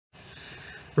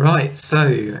Right,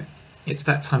 so it's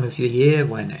that time of the year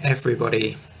when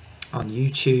everybody on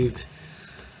YouTube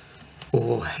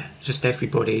or just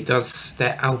everybody does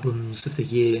their albums of the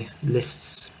year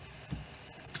lists.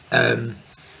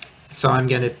 So I'm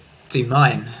going to do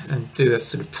mine and do a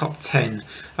sort of top 10.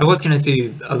 I was going to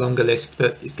do a longer list,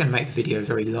 but it's going to make the video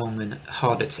very long and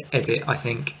harder to edit, I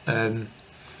think,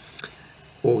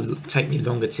 or take me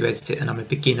longer to edit it, and I'm a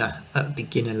beginner at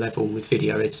beginner level with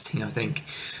video editing, I think,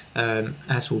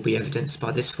 as will be evidenced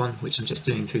by this one, which I'm just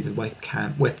doing through the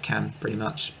webcam pretty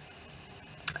much.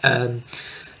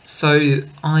 So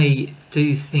I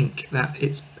do think that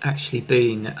it's actually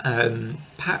been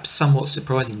perhaps somewhat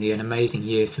surprisingly an amazing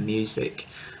year for music.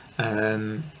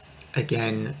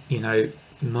 Again, you know,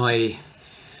 my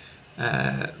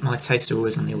tastes are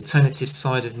always on the alternative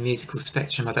side of the musical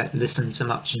spectrum. I don't listen so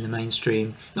much in the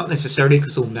mainstream, not necessarily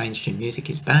because all mainstream music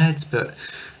is bad, but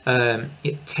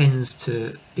it tends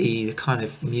to be the kind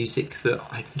of music that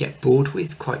I can get bored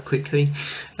with quite quickly.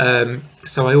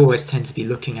 So I always tend to be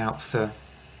looking out for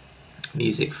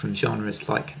music from genres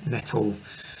like metal,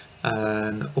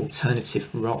 alternative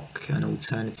rock and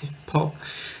alternative pop.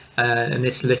 And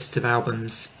this list of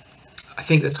albums, I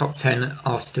think the top 10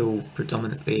 are still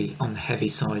predominantly on the heavy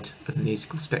side of the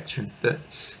musical spectrum, but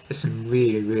there's some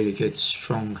really good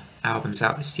strong albums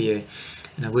out this year,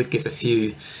 and I would give a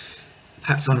few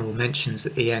perhaps honourable mentions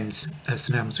at the end of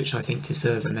some albums which I think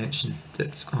deserve a mention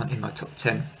that aren't in my top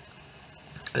 10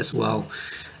 as well.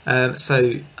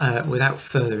 So without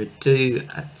further ado,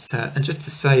 and just to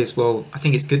say as well, I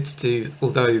think it's good to do,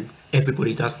 although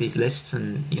everybody does these lists,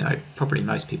 and you know, probably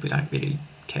most people don't really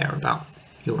care about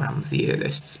your album of the year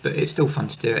lists, but it's still fun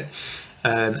to do it.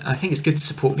 I think it's good to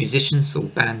support musicians or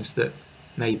bands that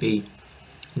maybe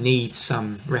need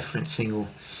some referencing, or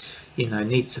you know,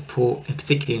 need support, and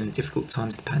particularly in the difficult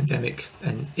times of the pandemic.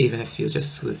 And even if you're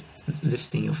just sort of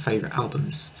listing your favourite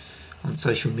albums on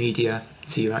social media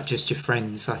to just your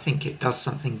friends, I think it does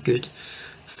something good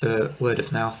for word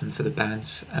of mouth and for the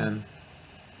bands.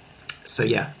 So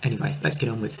yeah, anyway, let's get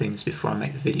on with things before I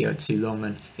make the video too long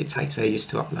and it takes ages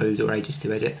to upload or ages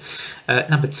to edit.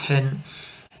 Number 10,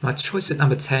 my choice at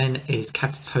number 10 is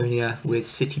Catatonia with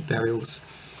City Burials.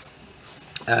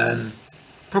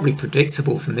 Probably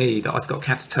predictable for me that I've got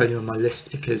Catatonia on my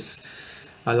list because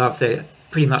I love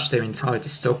pretty much their entire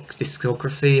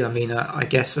discography. I mean, I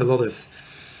guess a lot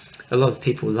of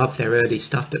people love their early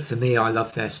stuff, but for me, I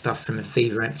love their stuff from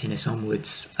Viva Emptiness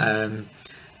onwards.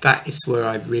 That is where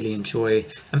I really enjoy,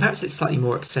 and perhaps it's slightly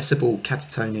more accessible,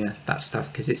 Catatonia, that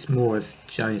stuff, because it's more of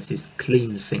Jonas's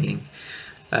clean singing,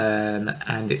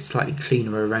 and it's slightly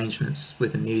cleaner arrangements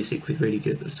with the music, with really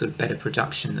good sort of better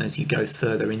production as you go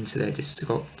further into their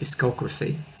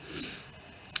discography.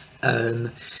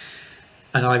 And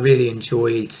I really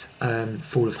enjoyed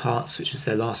Fall of Hearts, which was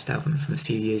their last album from a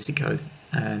few years ago,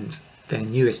 and their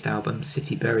newest album,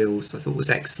 City Burials, I thought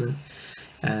was excellent.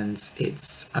 And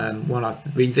it's one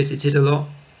I've revisited a lot.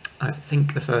 I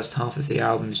think the first half of the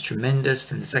album is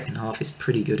tremendous and the second half is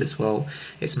pretty good as well.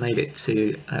 It's made it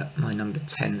to my number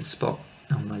 10 spot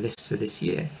on my list for this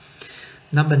year.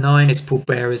 Number 9 is Paul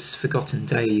Bearer's Forgotten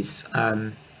Days.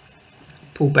 Paul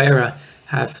Bearer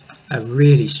have a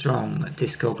really strong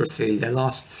discography. Their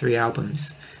last 3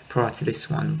 albums prior to this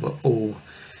one were all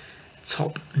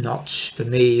top notch for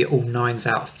me, all 9s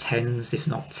out of 10s, if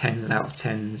not 10s out of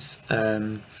 10s.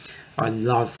 I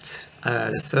loved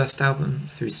the first album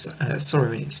through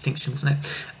Sorrow and Extinction, wasn't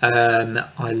it?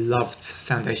 I loved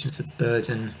Foundations of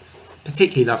Burden,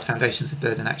 particularly loved Foundations of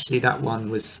Burden actually. That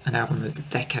one was an album of the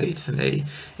decade for me.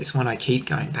 It's one I keep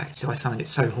going back to. I find it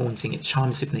so haunting. It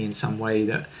chimes with me in some way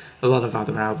that a lot of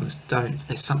other albums don't.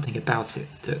 There's something about it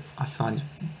that I find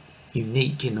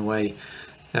unique in the way.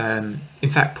 In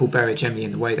fact, Paul Bearer generally,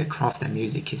 in the way they craft their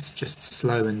music, is just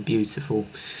slow and beautiful,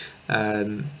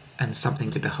 and something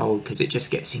to behold, because it just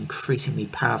gets increasingly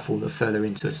powerful the further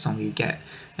into a song you get,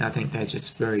 and I think they're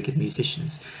just very good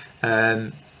musicians.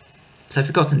 So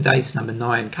Forgotten Days is number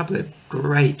 9, a couple of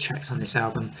great tracks on this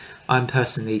album. I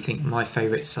personally think my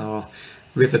favourites are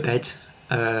Riverbed,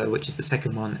 which is the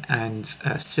second one, and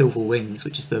Silver Wings,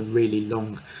 which is the really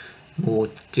long, more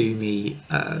doomy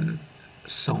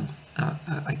song.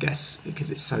 I guess because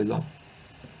it's so long.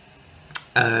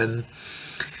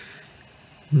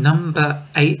 Number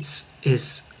 8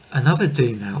 is another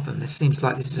Doom album. This seems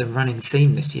like this is a running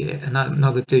theme this year.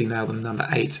 Another Doom album, number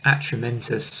 8,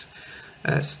 Atrimentus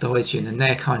Stygian, and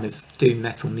their kind of doom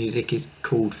metal music is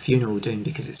called Funeral Doom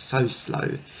because it's so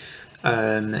slow.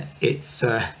 It's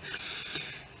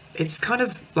kind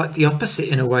of like the opposite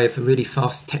in a way of the really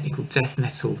fast technical death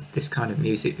metal, this kind of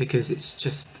music, because it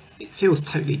feels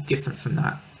totally different from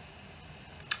that.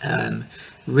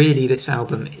 Really, this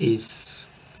album is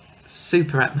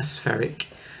super atmospheric.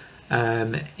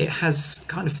 It has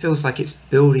kind of feels like it's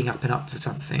building up and up to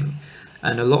something,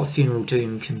 and a lot of funeral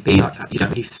doom can be like that. You don't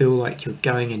really feel like you're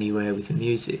going anywhere with the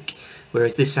music,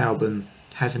 whereas this album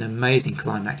has an amazing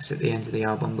climax at the end of the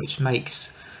album, which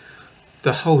makes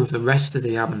the whole of the rest of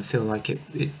the album feel like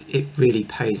it really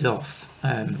pays off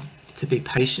to be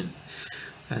patient.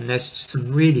 And there's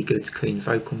some really good clean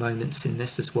vocal moments in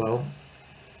this as well.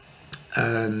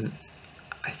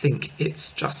 I think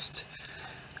it's just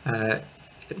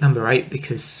number 8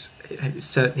 because it's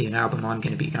certainly an album I'm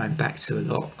going to be going back to a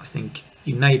lot. I think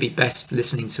you may be best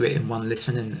listening to it in one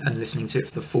listen and listening to it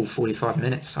for the full 45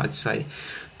 minutes, I'd say,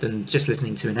 than just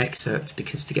listening to an excerpt,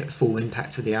 because to get the full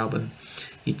impact of the album,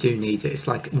 you do need it. It's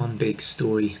like one big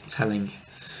storytelling.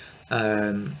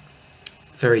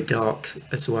 Very dark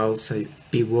as well, so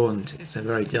be warned, it's a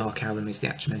very dark album, is the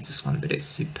Atramentus one, but it's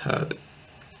superb.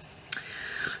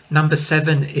 Number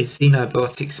 7 is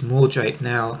Xenobiotics Mordrape.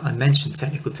 Now, I mentioned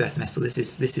technical death metal. This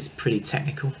is pretty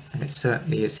technical, and it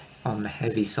certainly is on the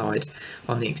heavy side,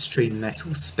 on the extreme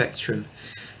metal spectrum.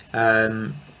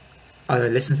 I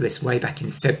listened to this way back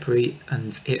in February,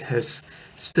 and it has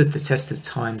stood the test of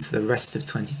time for the rest of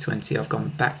 2020. I've gone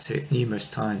back to it numerous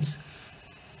times.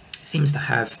 It seems to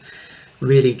have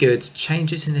really good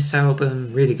changes in this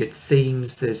album, really good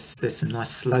themes. There's some nice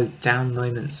slowed down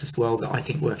moments as well that I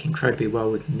think work incredibly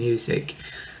well with the music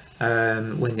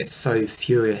when it's so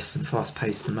furious and fast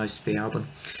paced for most of the album.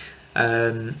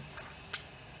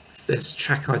 There's a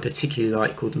track I particularly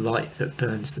like called Light That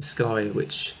Burns the Sky,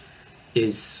 which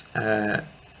is it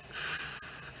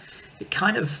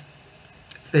kind of,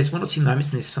 there's one or two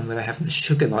moments in this song where they have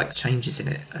sugar-like changes in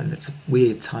it, and there's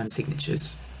weird time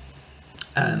signatures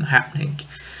happening,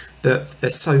 but they're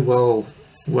so well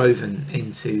woven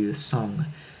into the song.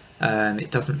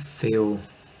 It doesn't feel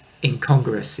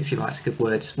incongruous, if you like a good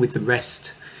word, with the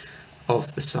rest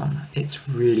of the song. It's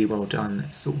really well done.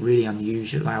 It's a really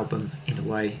unusual album in a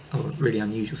way, or really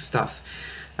unusual stuff.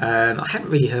 I hadn't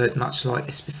really heard much like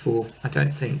this before, I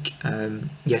don't think.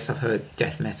 Yes, I've heard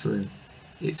death metal and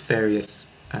its various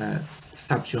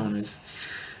subgenres,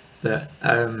 but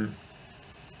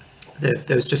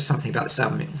there was just something about this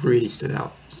album, it really stood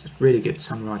out. It's really good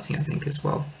songwriting, I think, as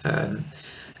well.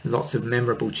 Lots of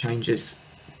memorable changes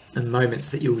and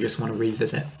moments that you'll just want to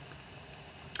revisit.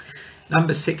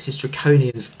 Number 6 is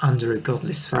Draconian's Under a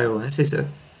Godless Veil, and this is a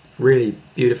really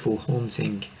beautiful,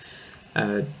 haunting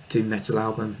doom metal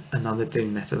album, another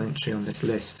doom metal entry on this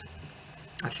list.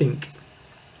 I think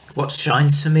what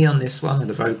shines for me on this one are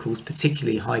the vocals,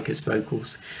 particularly Heike's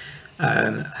vocals.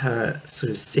 Her sort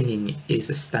of singing is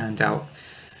a standout,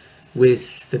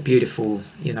 with the beautiful,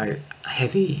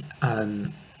 heavy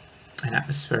and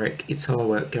atmospheric guitar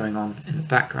work going on in the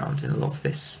background in a lot of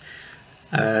this.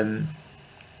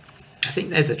 I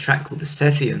think there's a track called The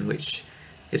Sethian, which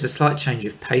is a slight change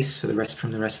of pace from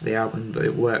the rest of the album, but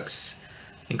it works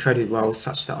incredibly well,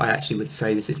 such that I actually would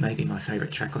say this is maybe my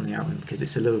favourite track on the album, because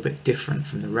it's a little bit different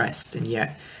from the rest, and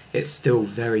yet it's still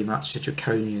very much a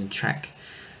Draconian track.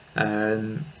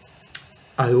 I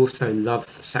also love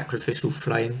Sacrificial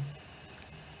Flame.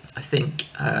 I think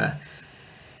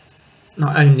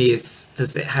not only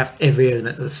does it have every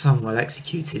element of the song well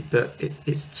executed, but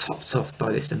it's topped off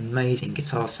by this amazing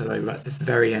guitar solo right at the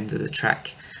very end of the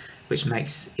track, which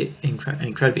makes it an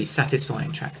incredibly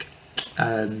satisfying track.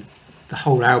 The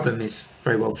whole album is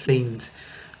very well themed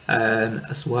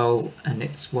as well, and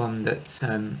it's one that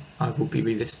I will be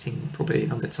revisiting probably a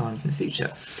number of times in the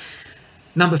future.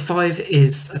 Number 5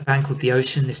 is a band called The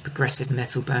Ocean, this progressive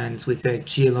metal band with their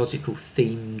geological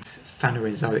themed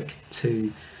Phanerozoic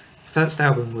 2. First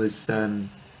album was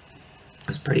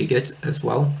pretty good as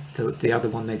well. The other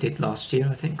one they did last year,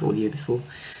 I think, or the year before.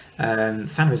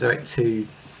 Phanerozoic 2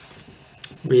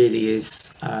 really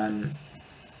is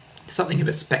something of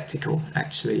a spectacle,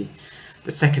 actually.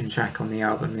 The second track on the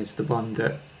album is the one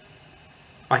that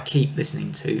I keep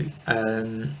listening to.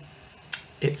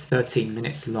 It's 13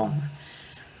 minutes long,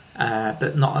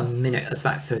 but not a minute of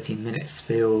that 13 minutes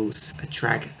feels a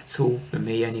drag at all, for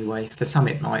me anyway. For some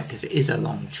it might, because it is a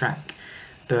long track,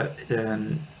 but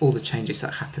all the changes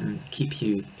that happen keep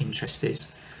you interested.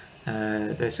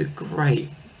 There's a great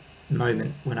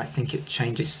moment when I think it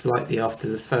changes slightly after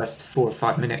the first 4 or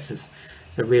 5 minutes of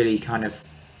the really kind of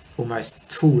almost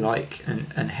tool-like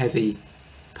and heavy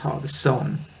part of the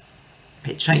song.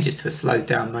 It changes to a slowed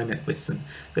down moment with some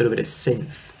little bit of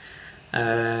synth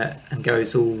and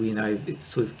goes all, it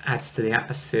sort of adds to the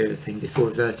atmosphere of the thing before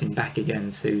reverting back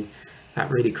again to that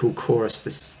really cool chorus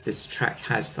this track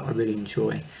has that I really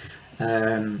enjoy.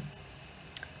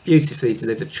 Beautifully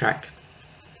delivered track.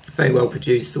 very well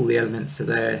produced. All the elements are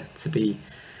there to be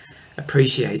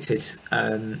appreciated.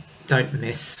 Don't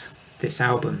miss this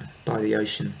album, By the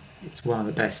Ocean. It's one of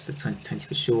the best of 2020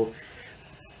 for sure,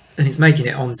 and it's making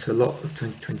it onto a lot of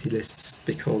 2020 lists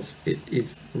because it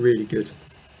is really good.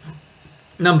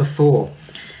 Number 4,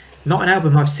 not an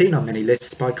album I've seen on many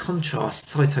lists. By contrast,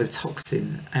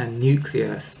 Cytotoxin and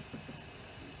Nuclear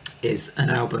is an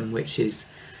album which is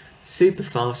super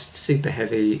fast, super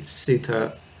heavy,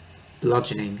 super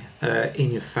bludgeoning,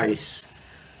 in your face,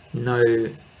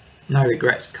 no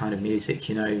regrets kind of music,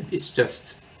 you know, it's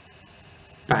just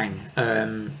bang.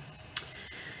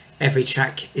 Every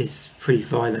track is pretty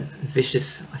violent,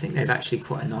 vicious. I think there's actually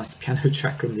quite a nice piano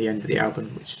track on the end of the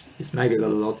album, which is maybe a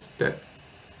little odd, but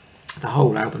the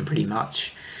whole album pretty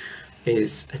much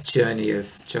is a journey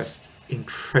of just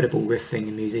incredible riffing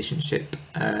and musicianship.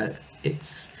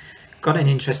 It's got an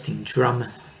interesting drum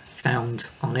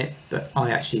sound on it, but I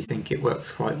actually think it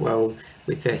works quite well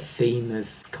with their theme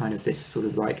of kind of this sort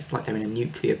of like, it's like they're in a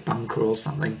nuclear bunker or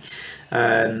something,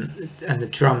 and the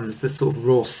drums, the sort of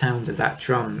raw sound of that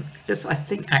drum just, I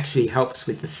think, actually helps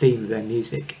with the theme of their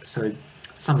music. So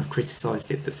some have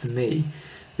criticised it, but for me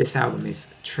this album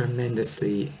is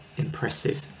tremendously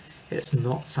impressive. It's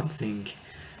not something,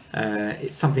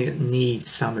 it's something that needs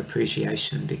some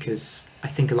appreciation, because I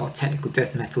think a lot of technical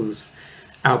death metal's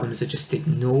albums are just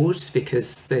ignored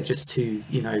because they're just too,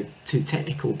 you know, too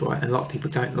technical, and a lot of people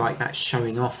don't like that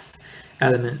showing off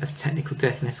element of technical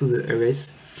death metal that there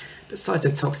is. But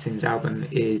Cytotoxin's album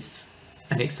is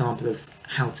an example of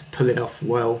how to pull it off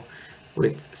well,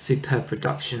 with superb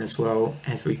production as well.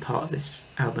 Every part of this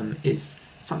album is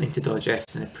something to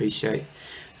digest and appreciate,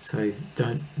 so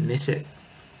don't miss it.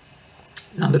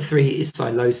 Number 3 is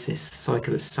Sylosis,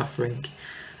 Cycle of Suffering.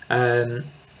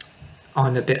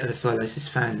 I'm a bit of a Sylosis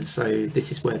fan, so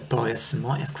this is where bias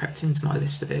might have crept into my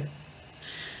list a bit.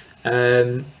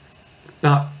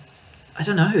 But I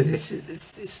don't know,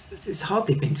 it's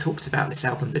hardly been talked about, this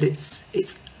album, but it's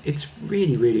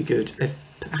really, really good. They've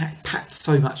packed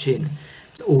so much in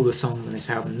to all the songs on this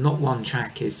album. Not one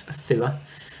track is a filler.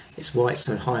 It's why it's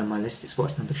so high on my list. It's why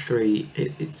it's number 3.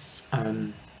 It's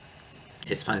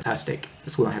fantastic.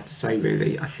 That's all I have to say,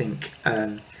 really. I think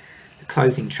the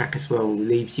closing track as well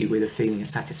leaves you with a feeling of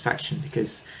satisfaction,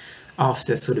 because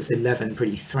after sort of 11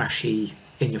 pretty thrashy,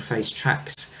 in-your-face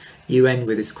tracks, you end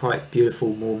with this quite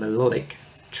beautiful, more melodic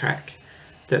track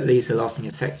that leaves a lasting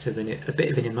effect of a bit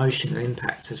of an emotional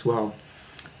impact as well.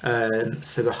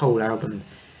 So the whole album,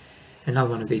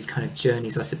 another one of these kind of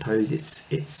journeys, I suppose.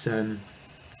 It's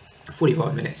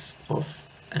 45 minutes of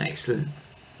an excellent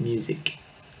musical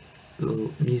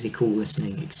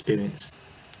listening experience.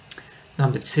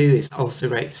 Number 2 is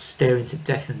Ulcerate, Stare Into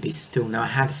Death and Be Still. Now, I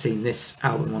have seen this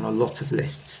album on a lot of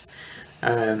lists,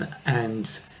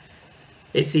 and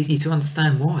it's easy to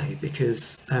understand why,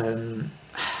 because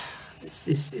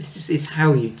it's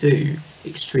how you do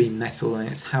extreme metal, and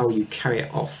it's how you carry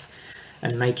it off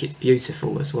and make it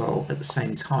beautiful as well at the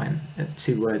same time.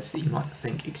 2 words that you might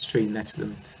think, extreme metal,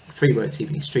 and 3 words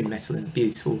even, extreme metal and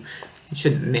beautiful. You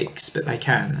shouldn't mix, but they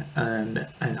can, and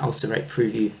Ulcerate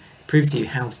prove to you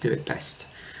how to do it best,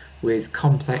 with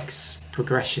complex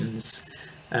progressions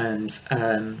and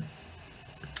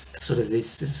sort of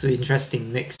this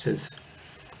interesting mix of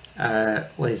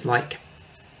what is like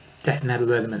death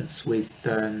metal elements with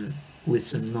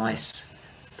some nice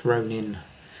thrown in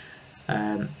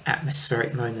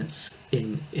atmospheric moments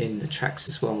in the tracks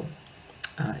as well.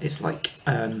 It's like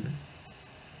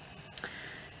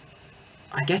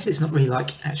I guess it's not really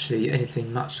like actually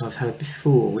anything much I've heard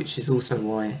before, which is also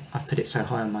why I've put it so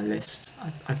high on my list.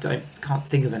 I can't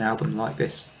think of an album like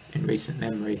this in recent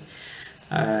memory,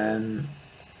 and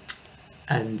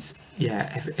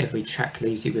yeah, every track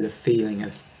leaves you with a feeling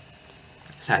of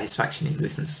satisfaction. You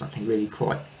listen to something really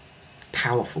quite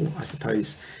powerful, I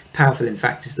suppose. Powerful, in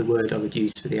fact, is the word I would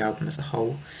use for the album as a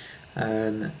whole,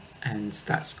 and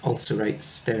that's Ulcerate,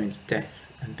 Stare Into Death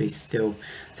and Be Still.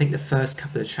 I think the first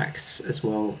couple of tracks as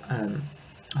well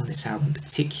on this album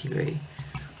particularly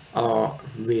are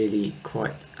really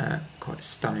quite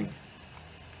stunning.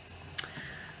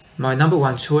 My number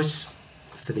 1 choice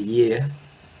for the year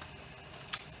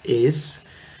is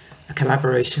a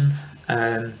collaboration.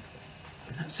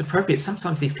 It's appropriate.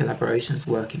 Sometimes these collaborations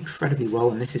work incredibly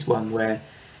well, and this is one where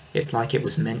it's like it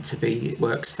was meant to be. It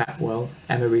works that well.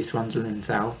 Emma Ruth Rundle and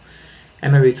Val.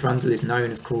 Emma Ruth Rundle is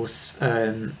known, of course,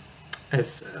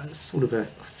 as sort of a,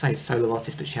 say, solo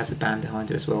artist, but she has a band behind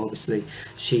her as well, obviously.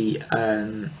 She,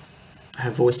 her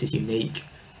voice is unique.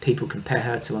 People compare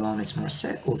her to Alanis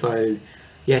Morissette, although,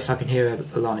 yes, I can hear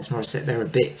Alanis Morissette there a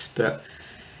bit, but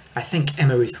I think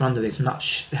Emma Ruth Rundle has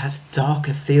a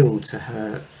darker feel to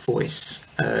her voice,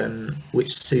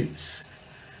 which suits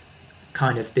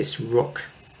kind of this rock,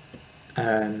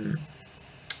 the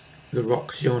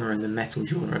rock genre and the metal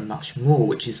genre much more,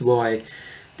 which is why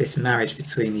this marriage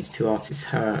between these two artists,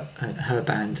 her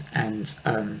band and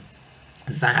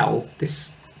Thou,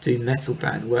 this doom metal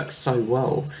band, works so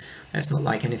well. It's not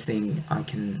like anything I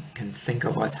can think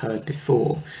of I've heard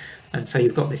before, and so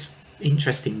you've got this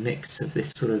interesting mix of this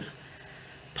sort of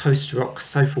post-rock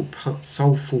soulful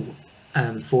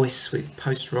voice with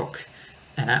post-rock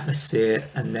and atmosphere,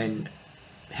 and then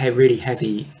really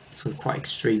heavy sort of quite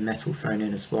extreme metal thrown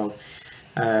in as well.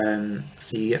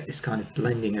 So you get this kind of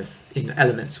blending of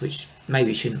elements which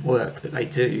maybe shouldn't work, but they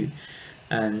do,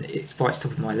 and it's why it's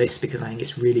top of my list, because I think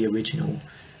it's really original,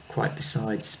 quite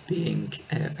besides being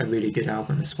a really good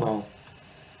album as well.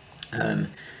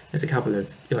 There's a couple of,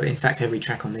 in fact every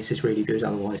track on this is really good,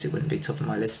 otherwise it wouldn't be top of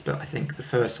my list, but I think the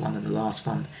first one and the last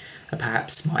one are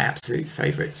perhaps my absolute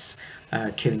favourites.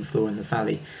 Killing Floor and The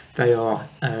Valley, they are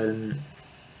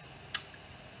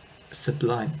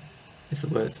sublime is the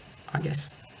word, I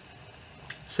guess.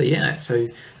 So yeah, so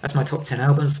that's my top 10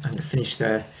 albums. I'm going to finish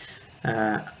there.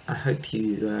 I hope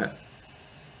you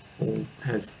all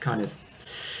have kind of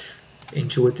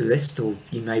enjoyed the list, or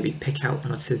you maybe pick out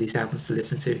one or two of these albums to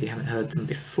listen to if you haven't heard them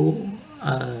before,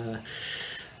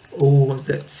 or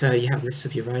that you have lists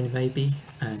of your own maybe,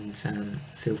 and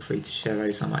feel free to share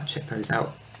those. I might check those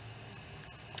out.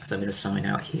 So I'm going to sign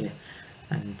out here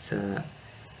and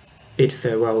bid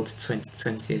farewell to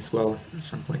 2020 as well at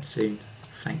some point soon,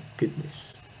 thank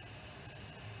goodness.